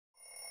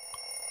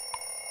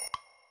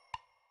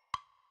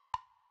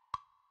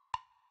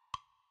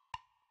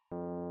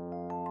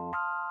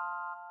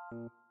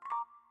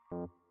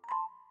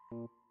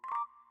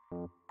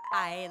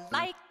I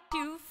like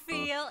to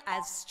feel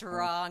as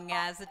strong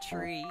as a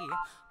tree,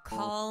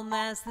 calm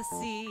as the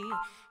sea,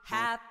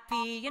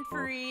 happy and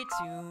free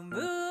to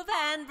move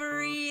and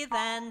breathe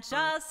and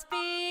just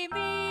be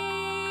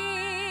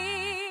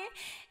me.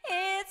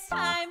 It's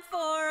time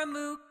for a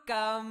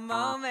Mooka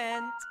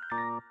Moment.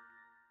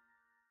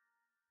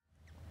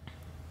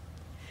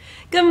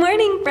 Good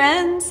morning,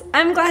 friends.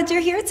 I'm glad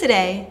you're here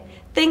today.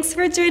 Thanks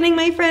for joining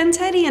my friend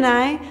Teddy and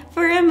I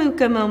for a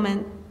Mooka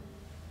Moment.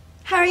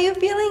 How are you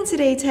feeling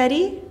today,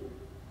 Teddy?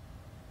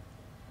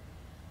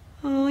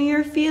 Oh,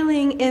 you're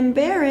feeling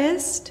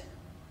embarrassed.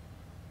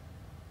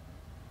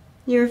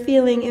 You're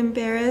feeling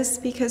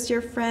embarrassed because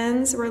your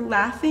friends were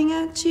laughing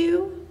at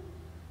you?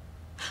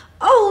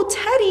 Oh,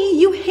 Teddy,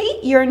 you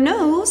hate your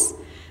nose.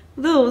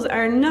 Those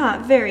are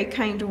not very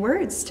kind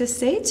words to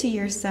say to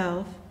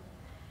yourself.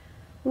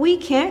 We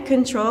can't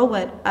control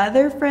what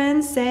other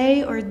friends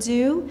say or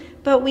do,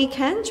 but we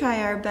can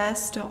try our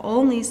best to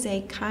only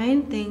say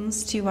kind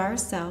things to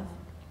ourselves.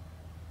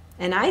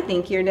 And I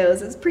think your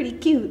nose is pretty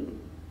cute.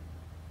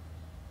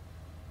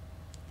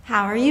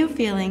 How are you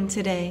feeling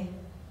today?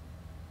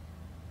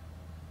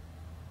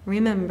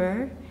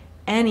 Remember,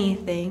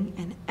 anything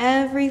and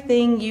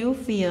everything you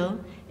feel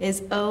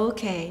is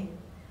okay.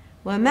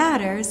 What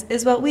matters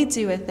is what we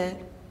do with it.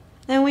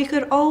 And we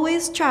could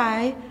always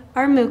try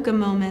our Mooka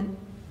Moment.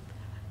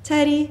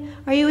 Teddy,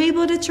 are you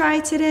able to try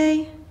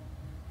today?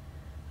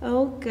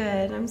 Oh,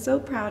 good. I'm so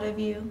proud of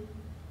you.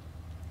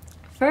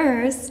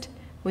 First,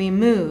 we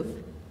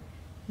move.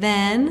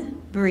 Then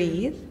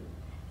breathe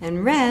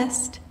and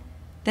rest,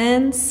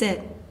 then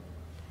sit.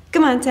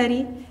 Come on,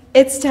 Teddy,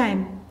 it's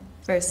time.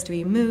 First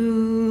we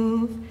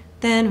move,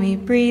 then we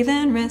breathe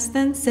and rest,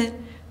 then sit.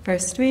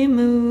 First we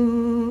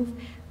move,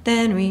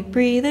 then we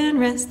breathe and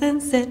rest,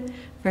 then sit.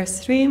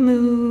 First we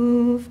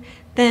move,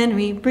 then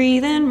we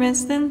breathe and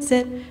rest, then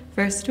sit.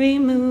 First we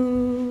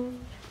move.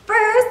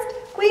 First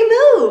we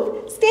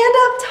move. Stand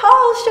up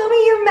tall, show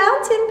me your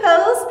mountain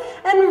pose,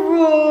 and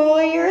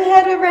roll your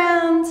head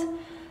around.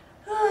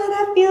 Oh,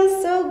 that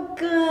feels so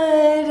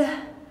good.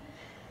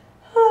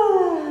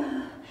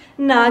 Oh.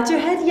 Nod your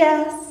head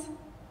yes.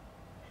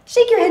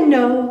 Shake your head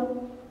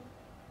no.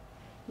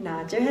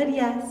 Nod your head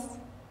yes.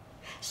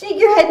 Shake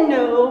your head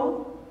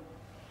no.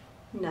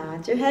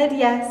 Nod your head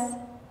yes.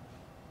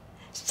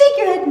 Shake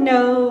your head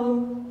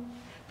no.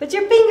 Put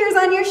your fingers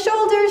on your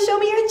shoulders. Show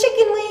me your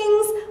chicken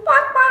wings.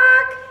 Walk,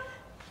 walk.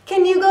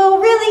 Can you go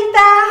really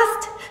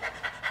fast?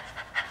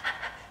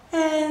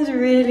 And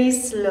really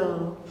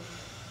slow.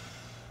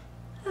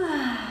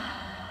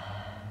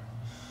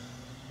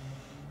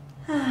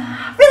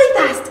 Really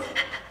fast.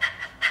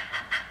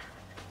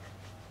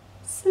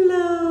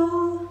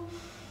 Slow.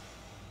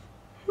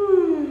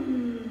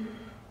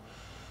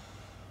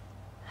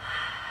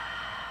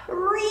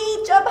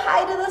 Reach up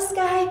high to the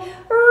sky.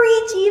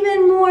 Reach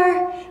even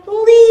more.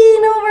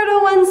 Lean over to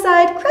one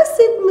side.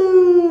 Crescent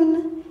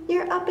moon.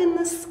 You're up in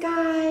the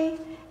sky.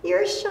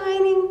 You're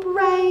shining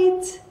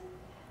bright.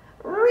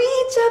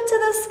 Reach up to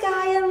the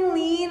sky and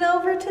lean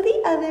over to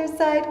the other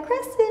side.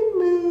 Crescent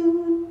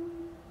moon.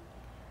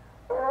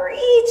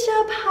 Reach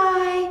up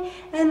high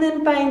and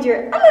then find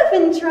your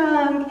elephant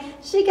trunk.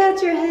 Shake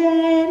out your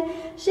head.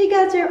 Shake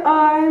out your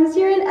arms.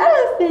 You're an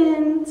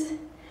elephant.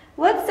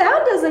 What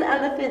sound does an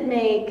elephant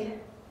make?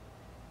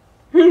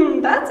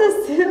 That's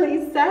a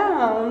silly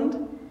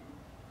sound.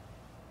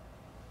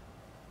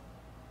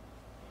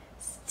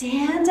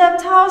 Stand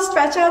up tall,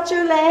 stretch out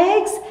your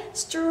legs,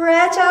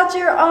 stretch out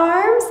your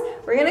arms.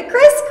 We're gonna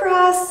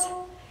crisscross,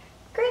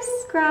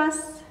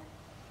 crisscross,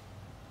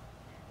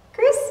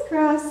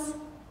 crisscross.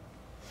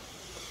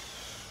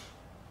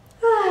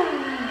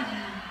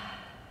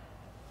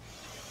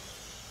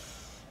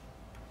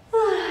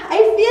 I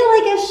feel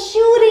like a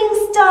shooting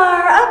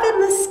star up in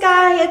the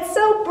sky. It's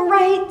so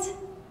bright.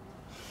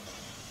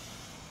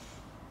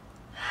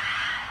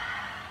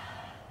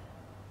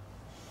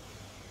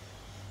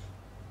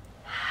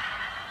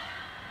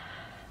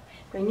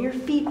 Bring your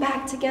feet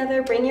back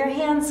together, bring your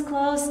hands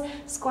close,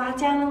 squat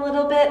down a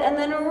little bit, and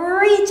then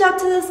reach up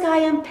to the sky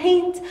and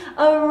paint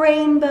a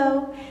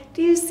rainbow.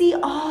 Do you see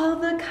all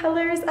the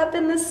colors up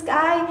in the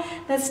sky?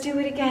 Let's do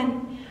it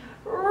again.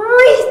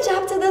 Reach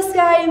up to the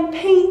sky and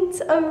paint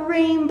a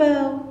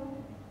rainbow.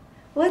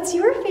 What's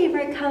your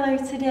favorite color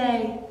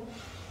today?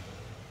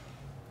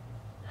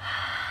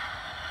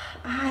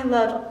 I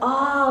love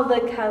all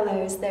the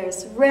colors.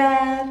 There's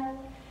red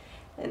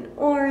and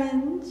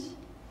orange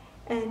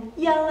and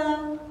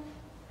yellow,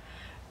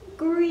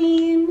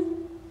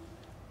 green,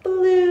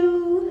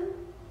 blue,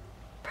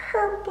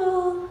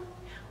 purple.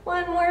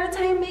 One more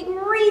time,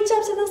 reach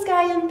up to the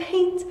sky and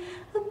paint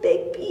a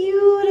big,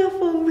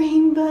 beautiful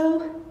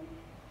rainbow.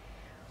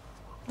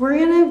 We're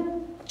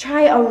gonna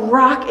try a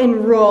rock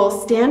and roll.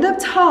 Stand up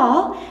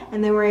tall,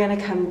 and then we're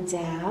gonna come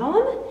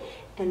down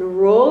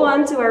and roll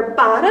onto our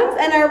bottoms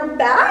and our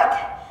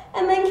back.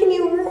 And then can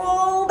you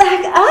roll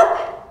back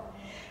up?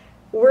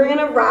 We're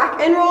gonna rock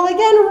and roll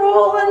again.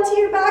 Roll onto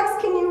your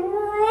backs. Can you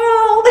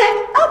roll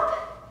back up?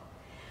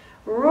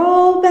 Roll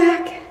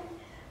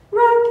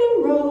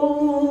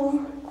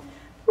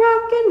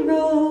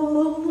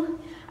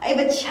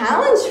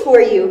challenge for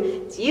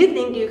you. Do you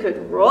think you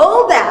could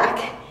roll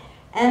back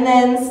and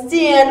then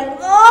stand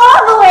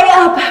all the way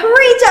up,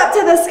 reach up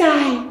to the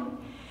sky?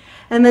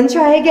 And then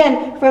try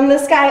again, from the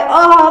sky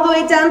all the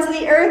way down to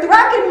the earth,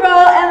 rock and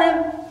roll, and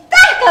then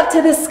back up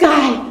to the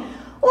sky.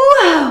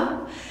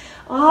 Whoa!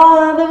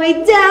 All the way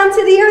down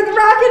to the earth,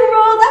 rock and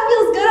roll. That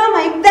feels good on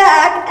my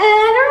back.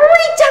 And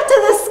reach up to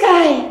the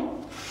sky.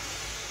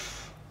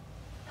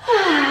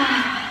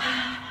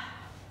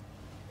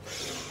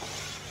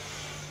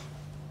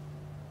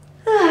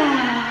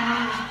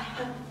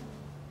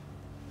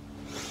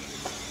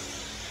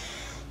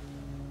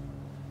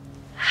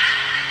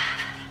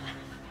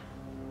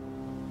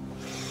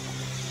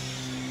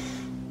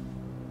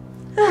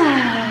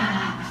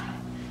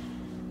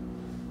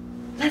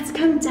 Let's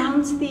come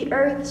down to the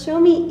earth. Show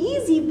me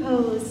easy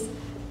pose.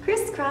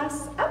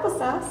 Crisscross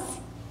applesauce.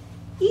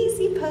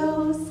 Easy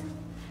pose.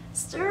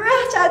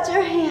 Stretch out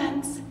your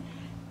hands.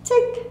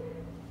 Tick,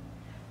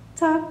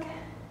 tock,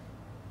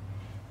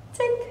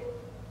 tick,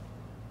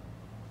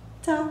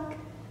 tock,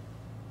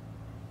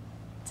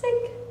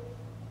 tick,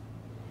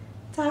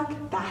 tock.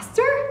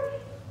 Faster.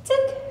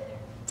 Tick,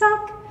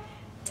 tock,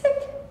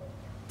 tick,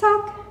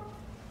 tock,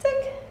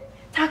 tick,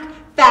 tock.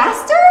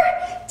 Faster.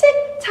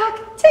 Tick,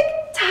 tock, tick,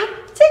 tock,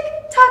 tick,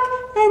 tock.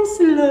 And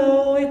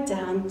slow it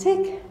down.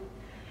 Tick,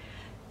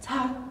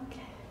 tock,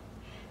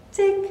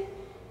 tick,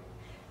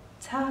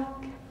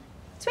 tock.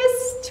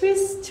 Twist,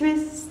 twist,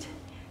 twist.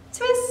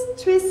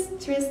 Twist,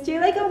 twist, twist.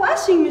 You're like a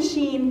washing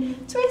machine.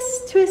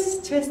 Twist,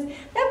 twist, twist.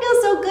 That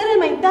feels so good in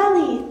my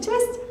belly.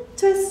 Twist,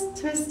 twist,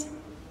 twist.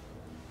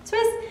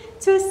 Twist,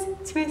 twist,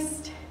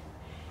 twist.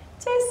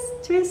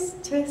 Twist,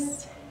 twist,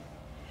 twist.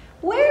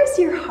 Where's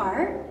your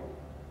heart?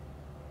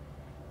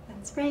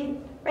 That's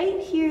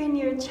right here in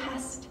your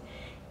chest.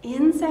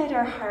 Inside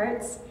our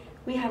hearts,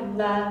 we have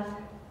love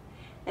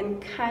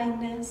and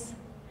kindness.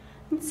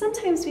 And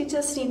sometimes we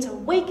just need to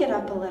wake it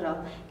up a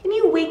little. Can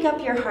you wake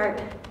up your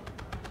heart?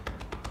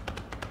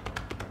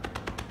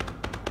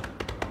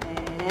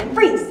 And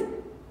freeze.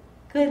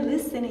 Good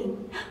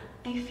listening.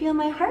 I feel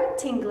my heart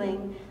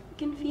tingling. You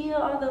can feel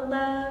all the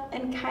love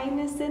and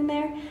kindness in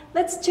there.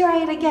 Let's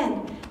try it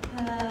again.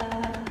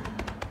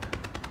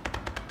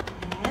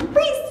 And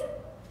freeze.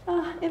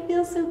 Oh, it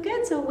feels so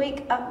good to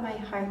wake up my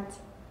heart.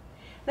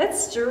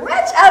 Let's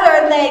stretch out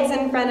our legs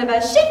in front of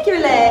us. Shake your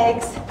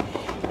legs.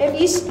 If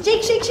you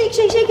shake, shake, shake,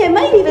 shake, shake, it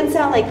might even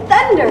sound like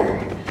thunder.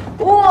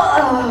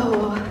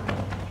 Whoa.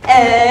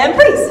 And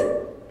freeze.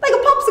 Like a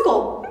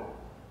popsicle.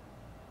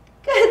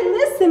 Good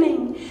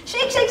listening.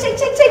 Shake, shake, shake,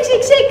 shake, shake,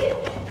 shake, shake.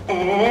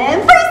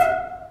 And freeze.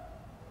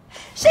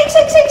 Shake,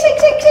 shake, shake, shake,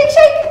 shake, shake,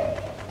 shake.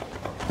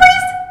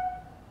 Freeze.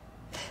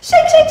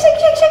 Shake, shake, shake,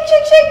 shake, shake,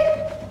 shake, shake.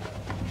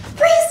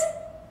 Freeze.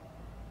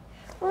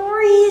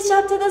 Reach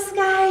up to the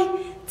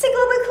sky.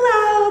 Tickle the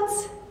clouds.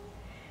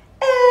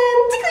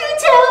 And tickle your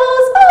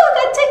toes. Oh,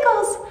 that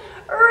tickles.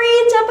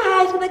 Reach up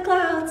high to the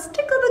clouds.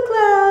 Tickle the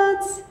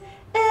clouds.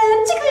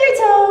 And tickle your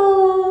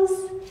toes.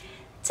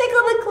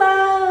 Tickle the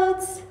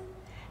clouds.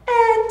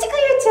 And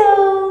tickle your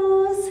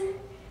toes.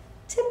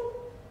 Tip,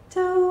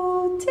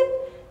 toe, tip,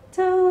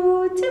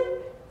 toe, tip,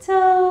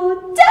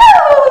 toe,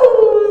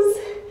 toes.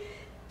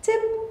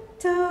 Tip,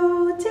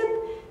 toe, tip,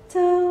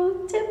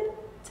 toe, tip,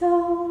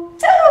 toe,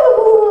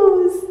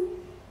 toes.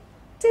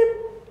 Tip,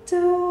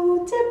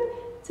 toe, tip,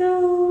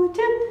 toe,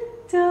 tip,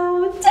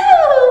 toe,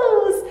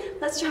 toes.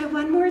 Let's try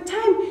one more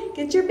time.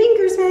 Get your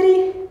fingers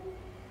ready.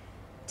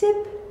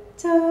 Tip,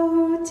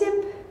 toe,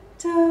 tip,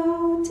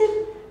 toe,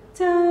 tip,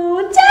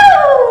 toe,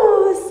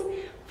 toes.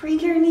 Bring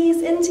your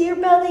knees into your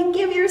belly.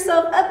 Give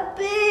yourself a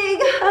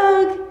big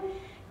hug.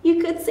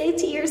 You could say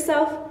to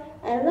yourself,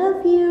 I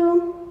love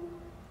you.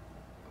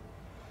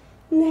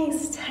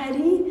 Nice,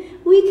 Teddy.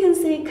 We can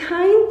say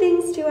kind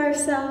things to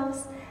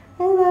ourselves.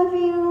 I love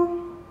you.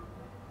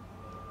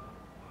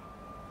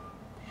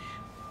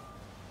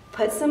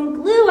 Put some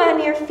glue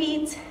on your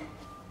feet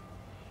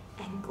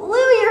and glue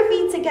your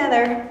feet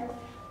together.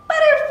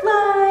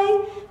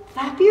 Butterfly,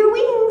 flap your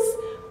wings.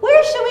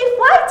 Where should we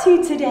fly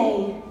to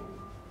today?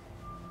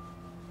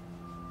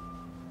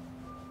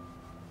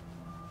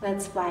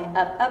 Let's fly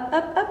up, up,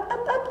 up, up,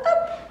 up, up,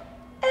 up.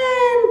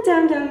 And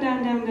down, down,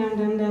 down, down, down,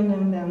 down, down,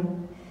 down,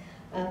 down.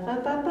 Up,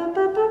 up, up, up,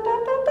 up, up,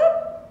 up, up, up.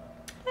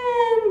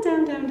 And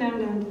down, down, down,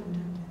 down, down,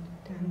 down,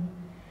 down.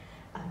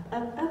 Up,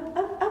 up, up,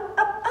 up, up,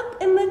 up,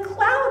 up. In the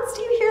clouds,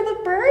 do you hear the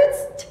birds?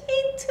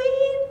 Tweet,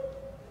 tweet,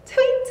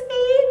 tweet,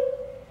 tweet.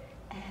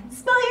 And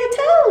smell your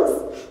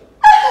toes.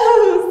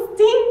 Oh,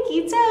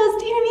 stinky toes.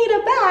 Do you need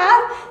a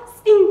bath?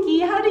 Stinky,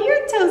 how do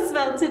your toes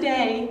smell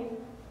today?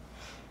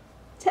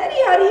 Teddy,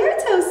 how do your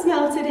toes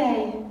smell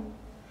today?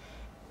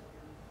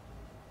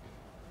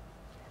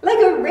 Like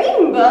a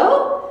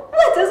rainbow?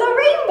 What does a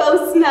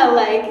rainbow smell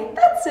like?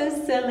 That's so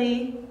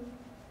silly.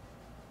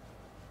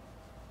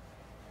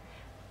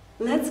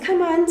 Let's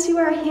come on to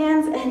our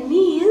hands and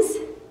knees.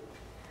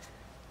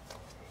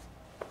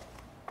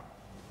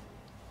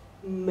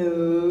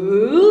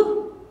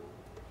 Moo.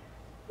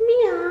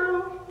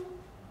 Meow.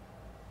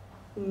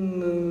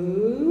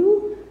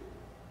 Moo.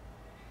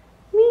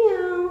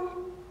 Meow.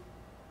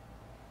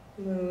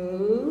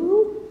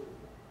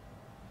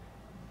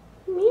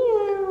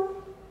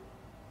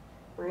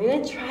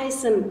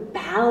 some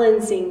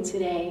balancing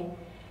today.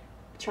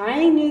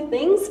 Trying new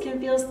things can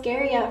feel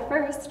scary at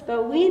first,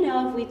 but we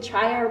know if we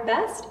try our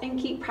best and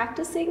keep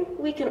practicing,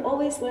 we can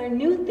always learn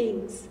new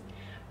things.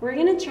 We're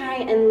gonna try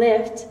and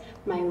lift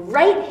my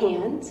right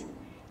hand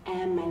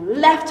and my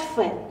left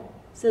foot.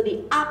 So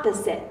the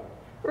opposite.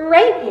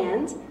 Right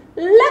hand,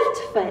 left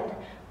foot.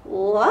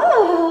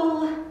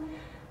 Whoa,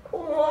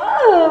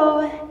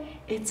 whoa.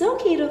 It's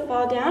okay to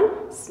fall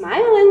down.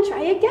 Smile and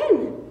try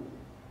again.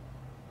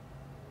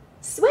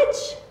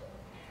 Switch.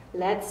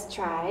 Let's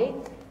try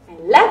my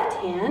left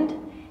hand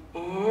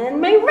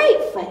and my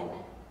right foot.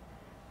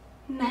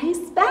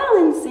 Nice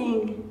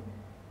balancing.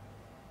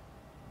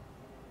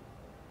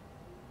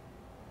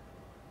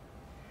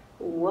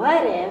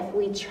 What if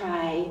we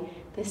try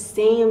the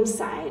same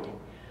side?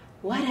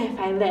 What if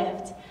I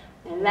lift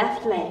my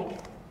left leg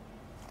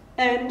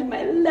and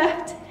my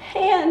left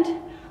hand?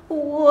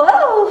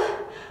 Whoa,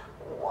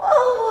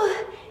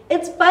 whoa.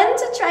 It's fun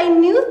to try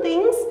new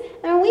things,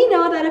 and we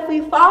know that if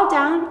we fall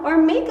down or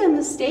make a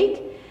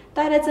mistake,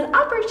 that it's an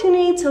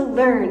opportunity to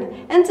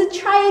learn and to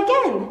try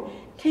again.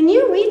 Can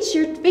you reach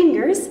your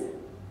fingers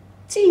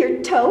to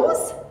your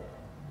toes?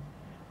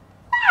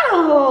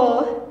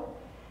 Wow!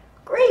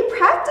 Great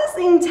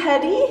practicing,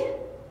 Teddy.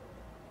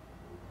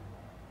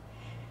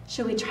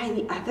 Should we try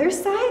the other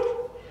side?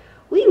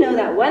 We know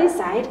that one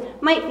side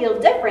might feel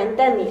different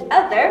than the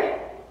other.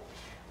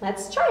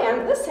 Let's try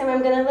them. This time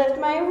I'm gonna lift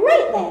my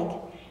right leg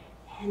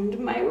and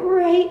my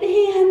right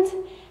hand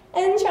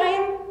and try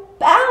and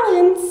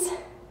balance.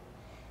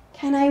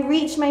 Can I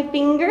reach my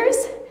fingers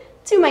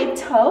to my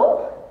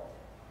toe?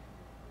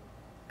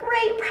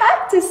 Great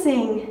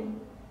practicing.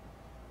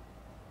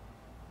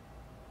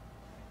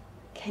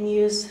 Can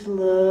you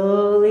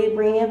slowly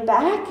bring it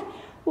back?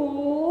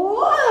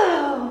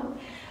 Whoa!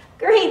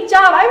 Great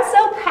job, I'm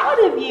so proud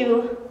of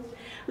you.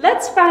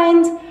 Let's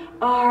find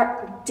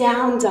our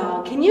down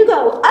dog. Can you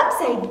go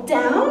upside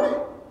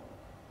down?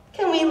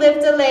 Can we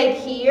lift a leg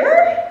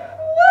here?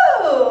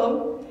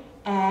 Whoa!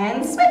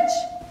 And switch.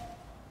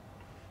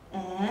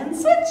 And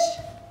switch.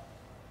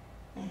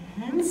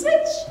 And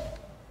switch.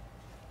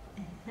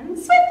 And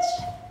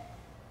switch.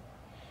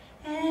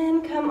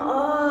 And come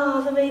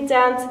all the way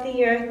down to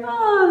the earth.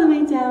 All the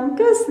way down.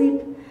 Go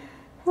sleep.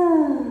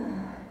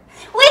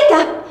 Wake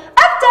up!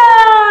 Up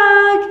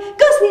dog!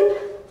 Go sleep.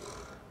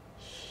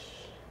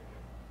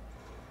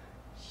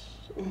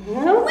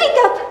 And wake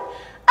up!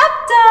 Up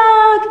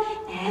dog!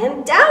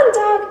 And down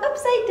dog,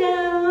 upside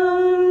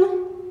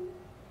down.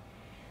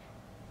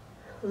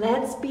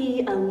 Let's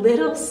be a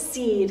little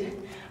seed.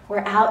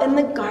 We're out in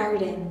the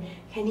garden.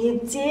 Can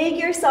you dig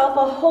yourself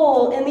a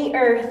hole in the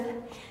earth?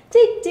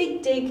 Dig,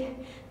 dig, dig,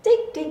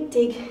 dig, dig,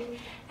 dig,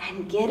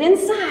 and get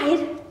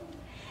inside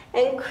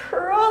and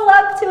curl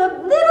up to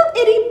a little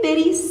itty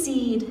bitty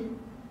seed.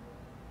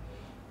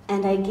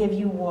 And I give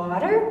you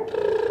water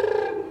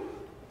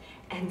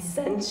and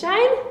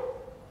sunshine,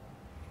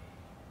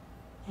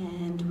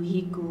 and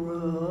we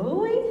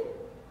growing,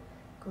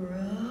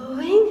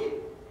 growing,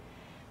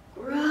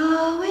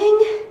 growing,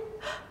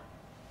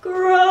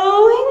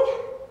 growing,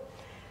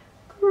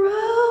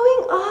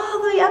 growing all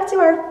the way up to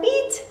our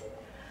feet.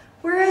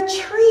 We're a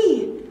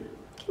tree.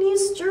 Can you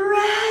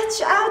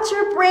stretch out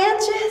your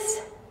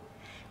branches?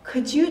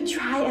 Could you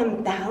try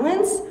and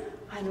balance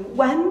on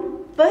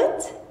one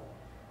foot?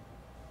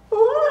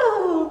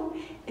 Whoa,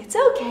 it's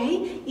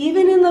okay.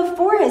 Even in the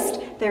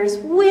forest, there's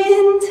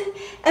wind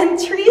and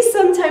trees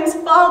sometimes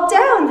fall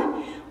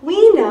down.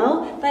 We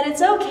know that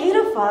it's okay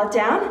to fall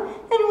down,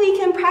 and we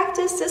can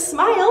practice to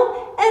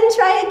smile and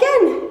try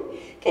again.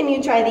 Can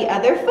you try the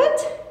other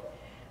foot?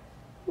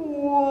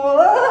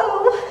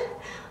 Whoa,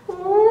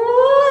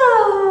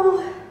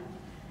 whoa.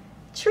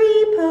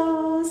 Tree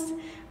pose,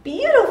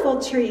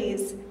 beautiful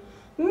trees.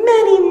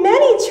 Many,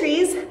 many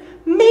trees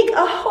make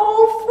a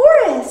whole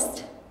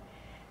forest.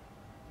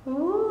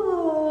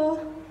 Ooh.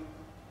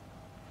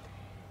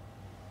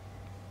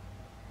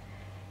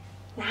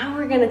 Now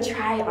we're gonna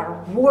try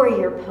our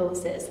warrior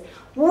poses.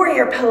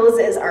 Warrior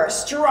poses are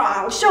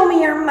strong. Show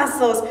me your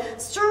muscles.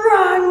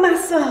 Strong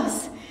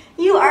muscles.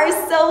 You are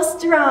so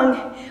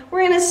strong.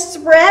 We're gonna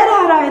spread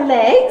out our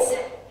legs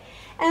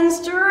and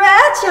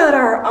stretch out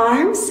our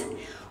arms.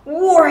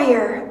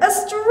 Warrior, a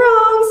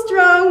strong,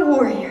 strong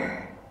warrior.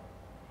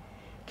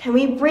 Can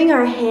we bring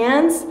our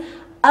hands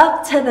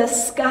up to the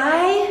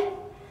sky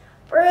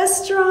for a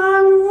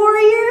strong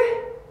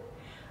warrior?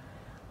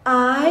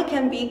 I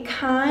can be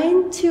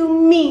kind to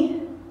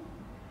me.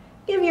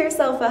 Give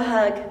yourself a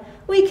hug.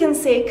 We can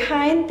say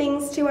kind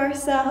things to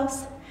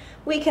ourselves.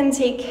 We can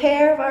take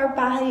care of our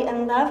body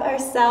and love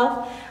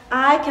ourselves.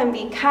 I can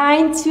be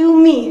kind to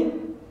me.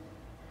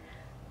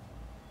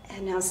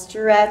 And now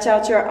stretch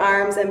out your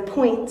arms and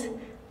point.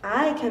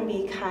 I can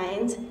be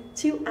kind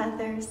to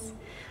others.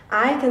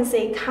 I can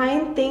say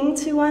kind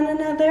things to one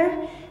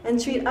another and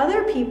treat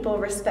other people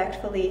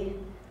respectfully.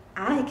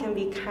 I can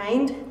be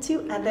kind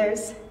to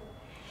others.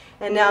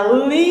 And now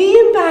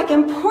lean back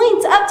and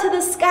point up to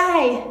the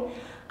sky.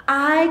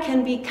 I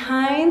can be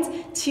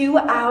kind to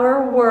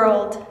our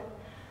world.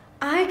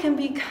 I can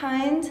be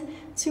kind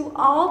to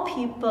all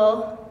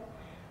people.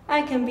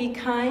 I can be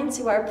kind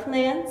to our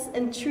plants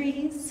and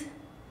trees.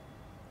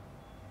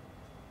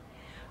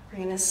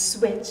 We're gonna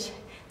switch,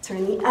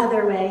 turn the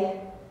other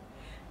way.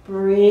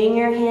 Bring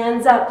your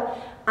hands up.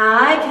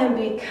 I can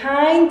be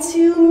kind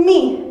to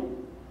me.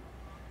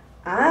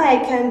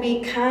 I can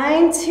be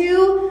kind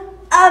to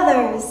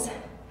others.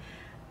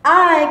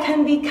 I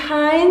can be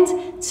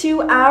kind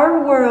to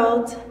our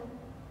world.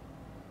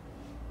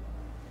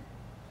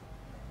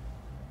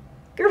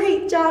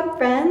 Great job,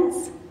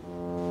 friends.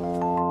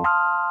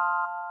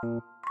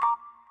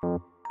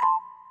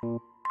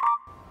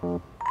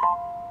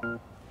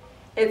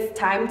 It's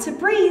time to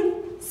breathe.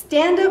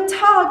 Stand up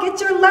tall, get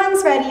your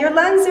lungs ready. Your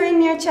lungs are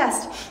in your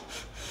chest.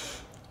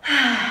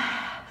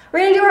 We're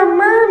gonna do our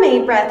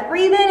mermaid breath.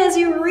 Breathe in as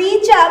you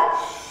reach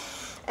up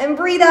and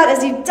breathe out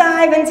as you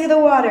dive into the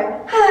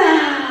water.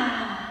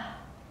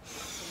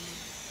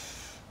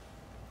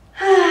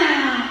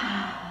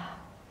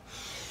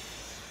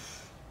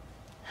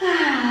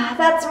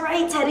 That's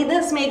right, Teddy.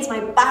 This makes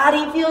my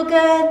body feel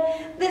good.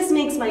 This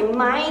makes my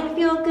mind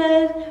feel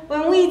good.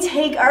 When we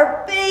take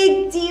our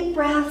big, deep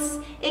breaths,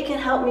 it can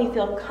help me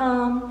feel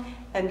calm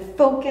and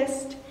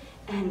focused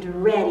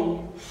and ready.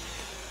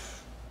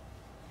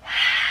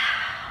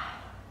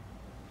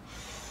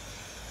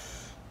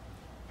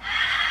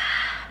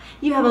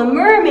 You have a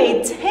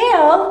mermaid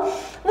tail.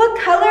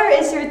 What color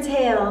is your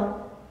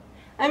tail?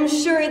 I'm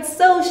sure it's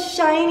so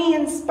shiny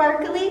and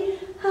sparkly.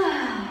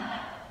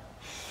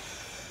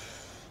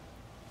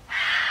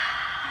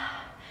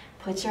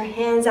 Put your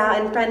hands out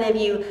in front of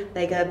you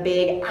like a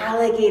big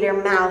alligator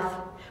mouth.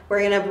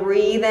 We're gonna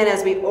breathe in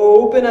as we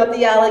open up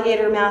the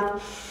alligator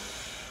mouth,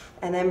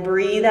 and then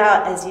breathe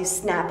out as you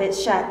snap it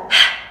shut.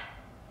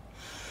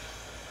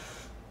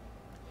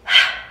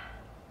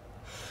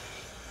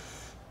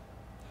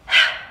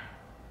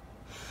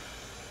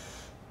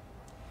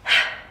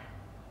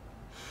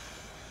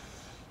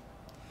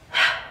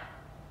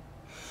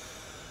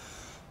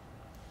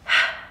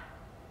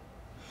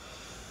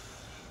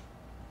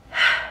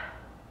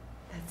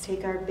 Let's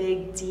take our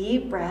big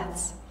deep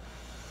breaths.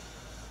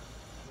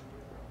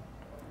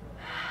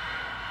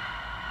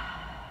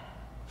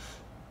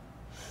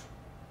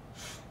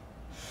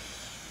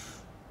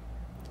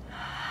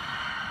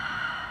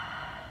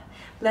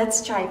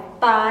 Let's try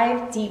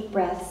 5 deep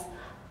breaths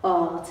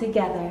all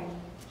together.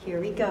 Here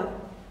we go.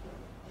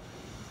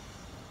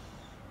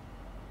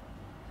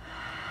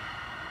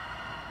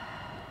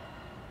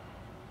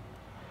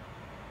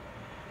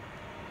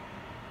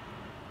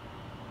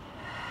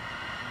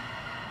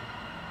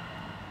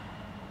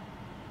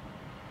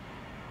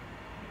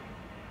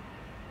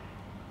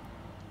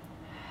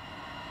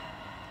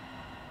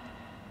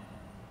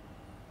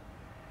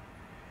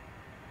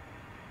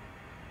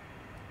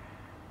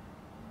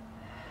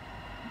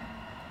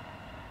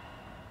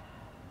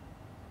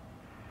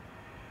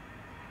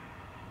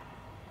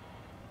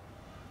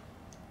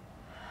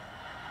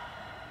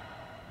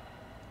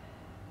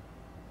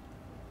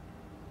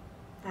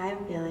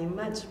 I'm feeling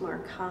much more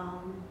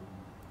calm.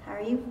 How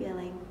are you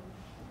feeling?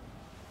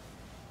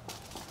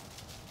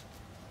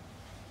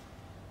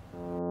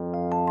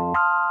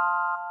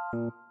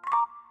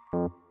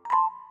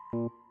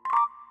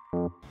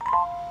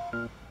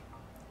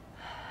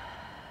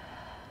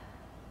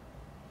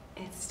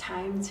 It's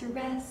time to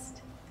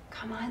rest.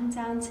 Come on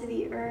down to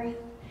the earth.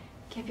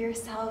 Give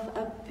yourself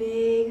a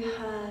big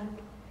hug.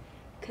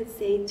 You could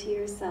say to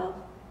yourself,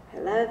 I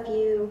love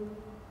you.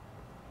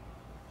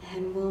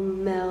 And we'll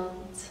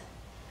melt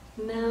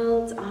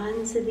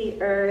onto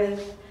the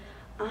earth,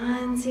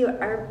 onto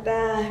our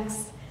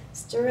backs.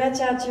 Stretch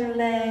out your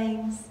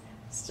legs,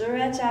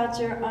 stretch out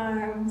your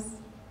arms.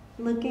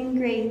 Looking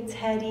great,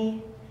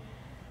 Teddy.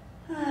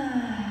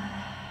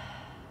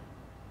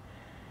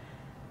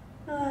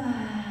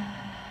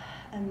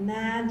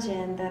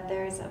 Imagine that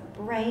there's a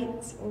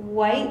bright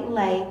white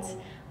light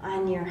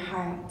on your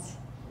heart.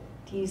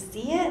 Do you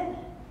see it?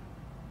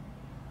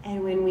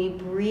 And when we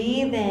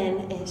breathe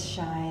in, it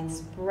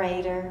shines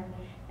brighter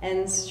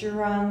and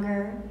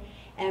stronger.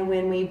 And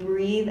when we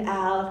breathe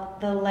out,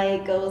 the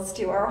light goes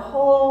to our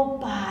whole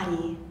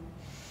body.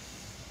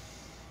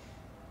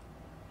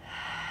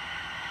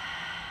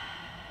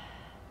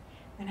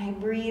 When I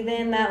breathe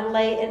in, that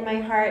light in my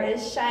heart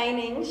is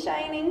shining,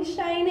 shining,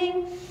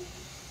 shining.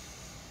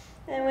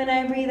 And when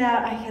I breathe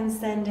out, I can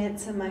send it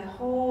to my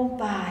whole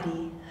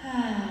body.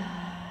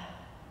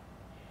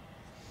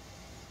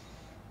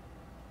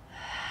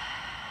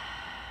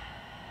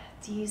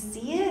 Do you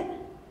see it?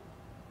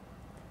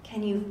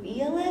 Can you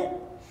feel it?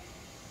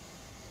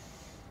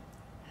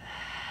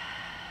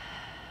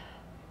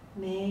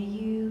 May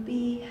you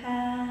be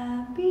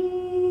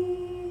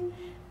happy.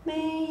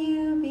 May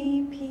you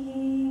be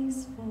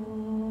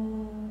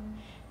peaceful.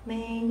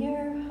 May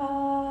your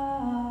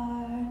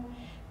heart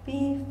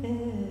be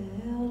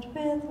filled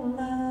with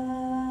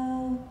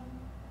love.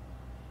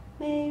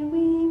 May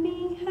we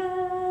be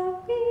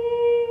happy.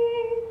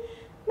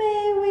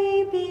 May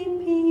we be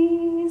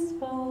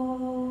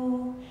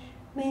peaceful.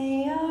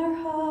 May our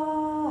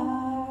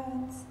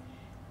hearts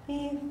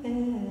be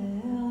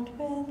filled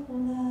with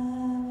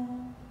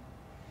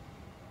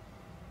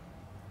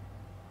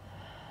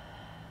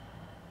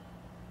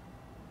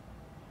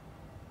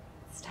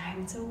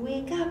time to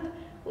wake up.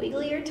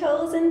 Wiggle your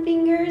toes and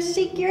fingers,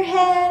 shake your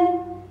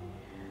head.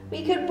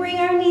 We could bring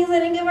our knees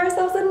in and give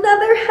ourselves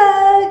another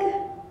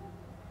hug.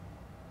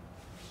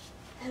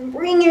 And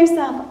bring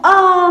yourself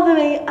all the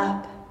way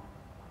up.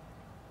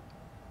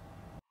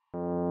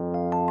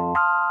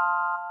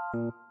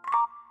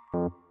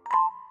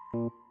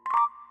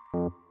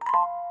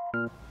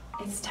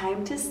 It's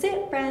time to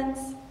sit,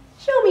 friends.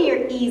 Show me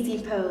your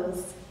easy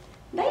pose.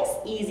 Nice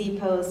easy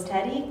pose,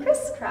 Teddy.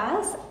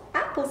 Crisscross,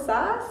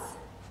 applesauce.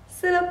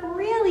 Sit up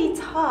really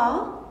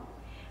tall.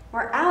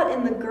 We're out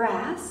in the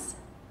grass.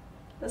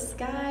 The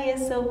sky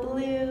is so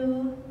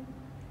blue.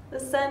 The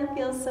sun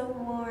feels so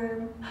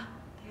warm.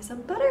 There's a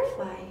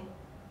butterfly.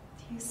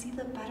 Do you see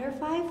the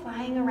butterfly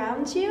flying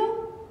around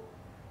you?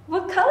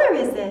 What color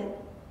is it?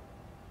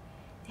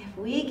 If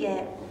we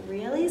get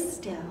really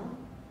still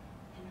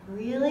and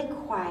really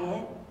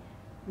quiet,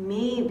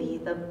 maybe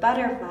the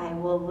butterfly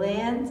will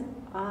land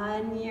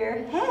on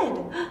your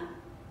head.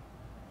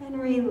 And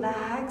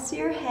relax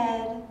your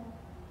head.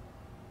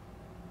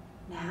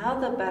 Now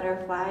the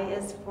butterfly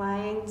is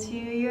flying to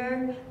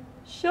your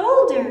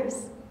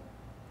shoulders.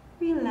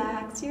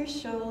 Relax your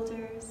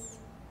shoulders.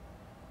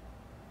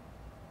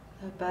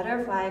 The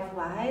butterfly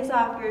flies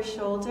off your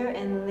shoulder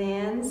and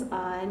lands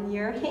on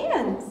your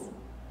hands.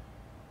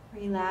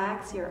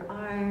 Relax your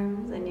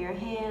arms and your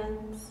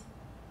hands.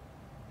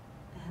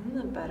 Then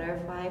the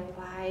butterfly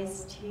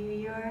flies to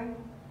your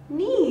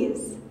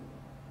knees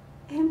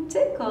and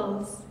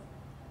tickles.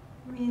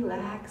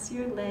 Relax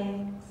your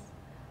legs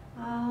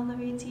all the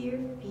way to your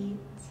feet.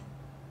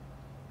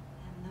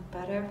 And the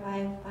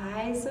butterfly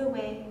flies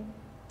away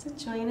to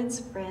join its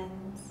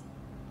friends.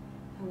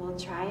 And we'll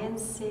try and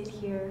sit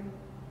here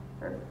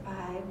for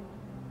 5,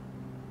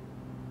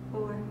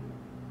 4,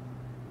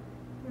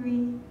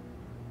 3,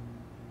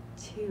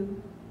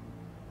 2,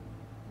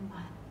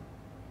 1.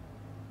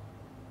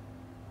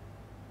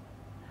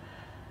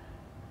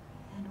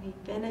 And we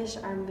finish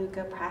our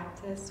Mooka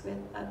practice with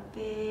a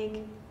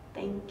big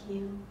thank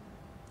you.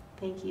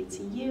 Thank you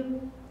to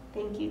you,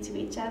 thank you to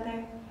each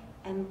other,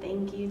 and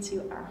thank you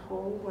to our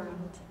whole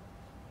world.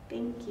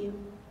 Thank you.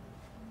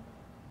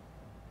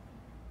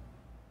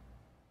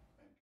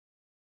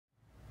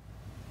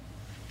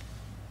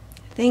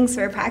 Thanks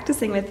for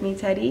practicing with me,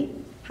 Teddy.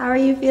 How are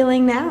you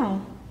feeling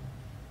now?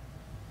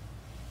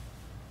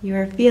 You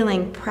are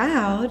feeling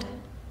proud.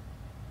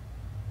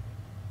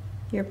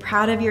 You're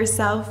proud of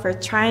yourself for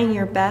trying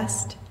your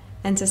best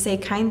and to say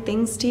kind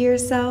things to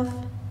yourself.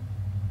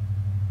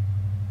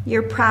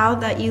 You're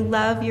proud that you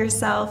love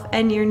yourself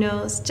and your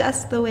nose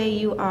just the way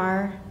you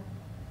are.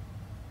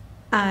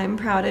 I'm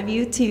proud of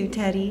you too,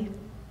 Teddy.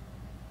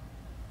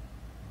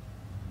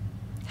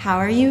 How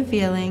are you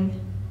feeling?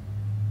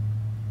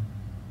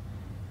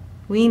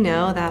 We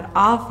know that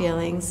all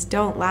feelings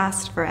don't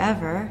last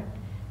forever,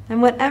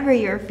 and whatever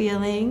you're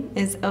feeling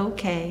is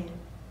okay.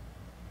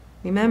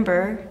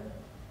 Remember,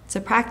 to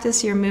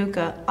practice your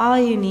Mooka, all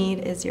you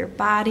need is your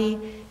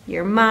body,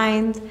 your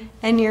mind,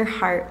 and your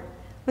heart,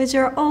 which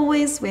are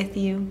always with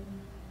you.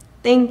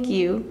 Thank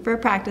you for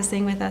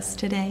practicing with us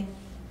today.